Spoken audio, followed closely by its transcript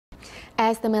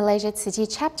As the Malaysia Tzu Chi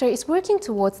Chapter is working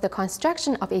towards the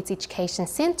construction of its education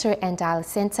center and dialysis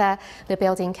center, the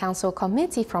Building Council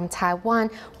Committee from Taiwan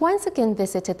once again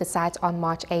visited the site on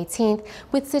March 18th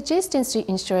with suggestions to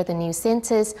ensure the new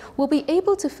centers will be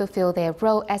able to fulfill their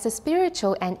role as a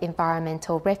spiritual and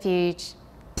environmental refuge.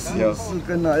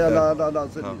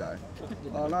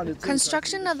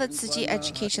 Construction of the Tzu Chi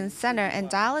Education Center and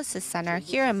Dialysis Center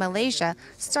here in Malaysia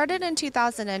started in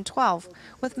 2012,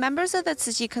 with members of the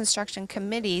Tzu Chi Construction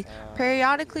Committee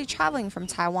periodically traveling from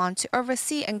Taiwan to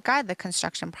oversee and guide the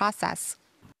construction process.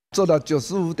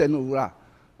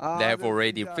 They have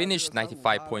already finished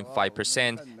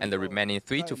 95.5%, and the remaining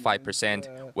 3 to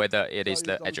 5%, whether it is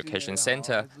the education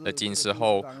center, the Jinsi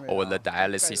Hall, or the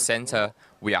dialysis center,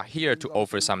 we are here to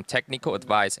offer some technical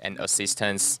advice and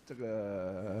assistance.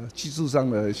 The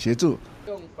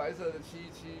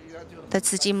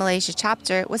Tzu Chi Malaysia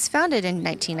chapter was founded in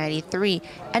 1993,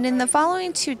 and in the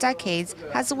following 2 decades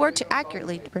has worked to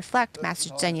accurately reflect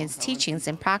Master Cheng Yen's teachings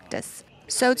in practice.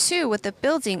 So too with the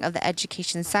building of the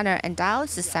Education Center and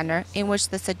Dialysis Center, in which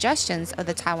the suggestions of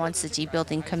the Taiwan Tzu Chi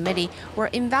Building Committee were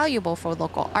invaluable for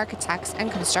local architects and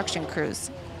construction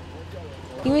crews.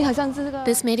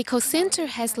 This medical center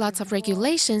has lots of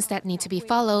regulations that need to be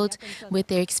followed. With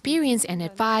their experience and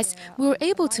advice, we were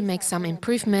able to make some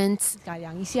improvements.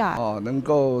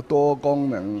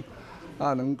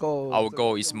 Our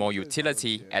goal is more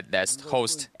utility at less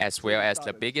cost, as well as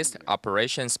the biggest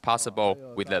operations possible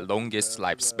with the longest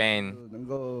lifespan.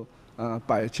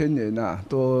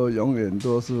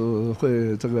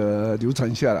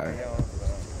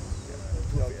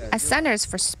 As centers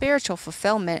for spiritual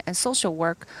fulfillment and social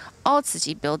work, all Tzu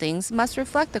Chi buildings must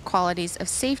reflect the qualities of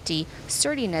safety,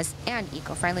 sturdiness, and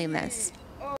eco-friendliness.